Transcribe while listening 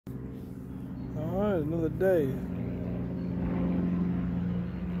Alright, another day.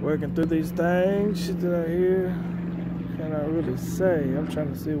 Working through these things, shit that I hear. Cannot really say. I'm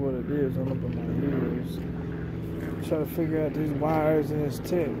trying to see what it is on up in my ears. I'm trying to figure out these wires in this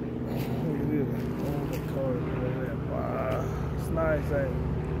tech. Look at this. Oh, the cord. Wow. It's nice, ain't it?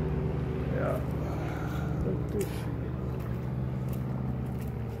 Yeah. Look at this shit.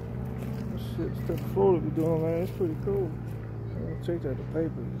 This shit, stuff floor to be doing, man. It's pretty cool. Check out the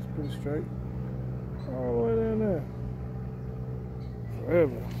paper. It's pretty straight. All the way down there.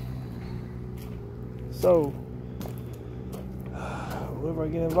 Forever. So, whenever I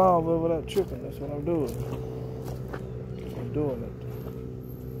get involved with without tripping, that's what I'm doing. I'm doing it.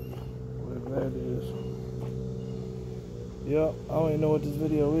 Whatever that is. Yep, I don't even know what this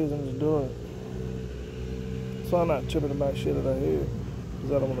video is, I'm just doing it. So I'm not tripping about shit that I hear,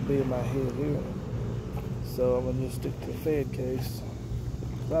 because I don't want to be in my head here. So I'm gonna just stick to the Fed case.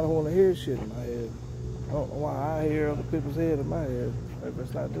 I don't want to hear shit in my head. I don't know why I hear other people's head in my head. Maybe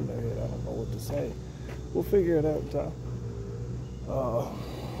it's not in their head. I don't know what to say. We'll figure it out in time.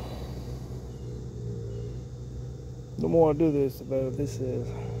 The more I do this, the better this is.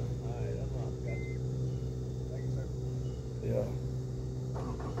 Alright, that's all. Got you. Thank you, sir. Yeah.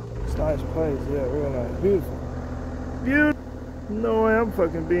 It's a nice place. Yeah, real nice. Beautiful. Beautiful. No way I'm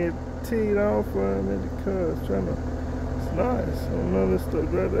fucking being teed off for him in the car. It's trying to. It's nice. I don't know this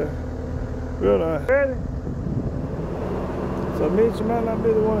stuff right there. Real nice. Ready? So Mitch, you might not be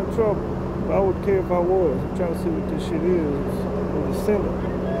the one in trouble. But I wouldn't care if I was. I'm trying to see what this shit is. With the Senate.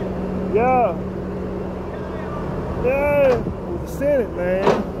 Yeah. Yeah. With the Senate, man.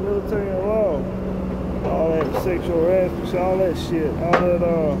 Military law. All that sexual harassment, all that shit. All that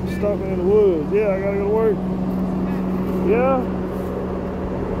stalking in the woods. Yeah, I gotta go to work. Yeah.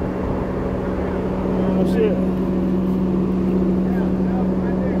 Oh shit.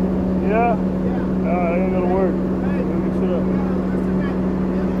 Yeah? Alright, I gotta go to work. Sit up.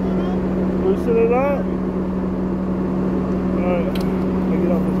 We sit it up? Alright. Let me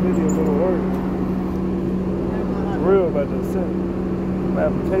get off this video and go to work. It's real about that Senate. My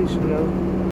application, yo.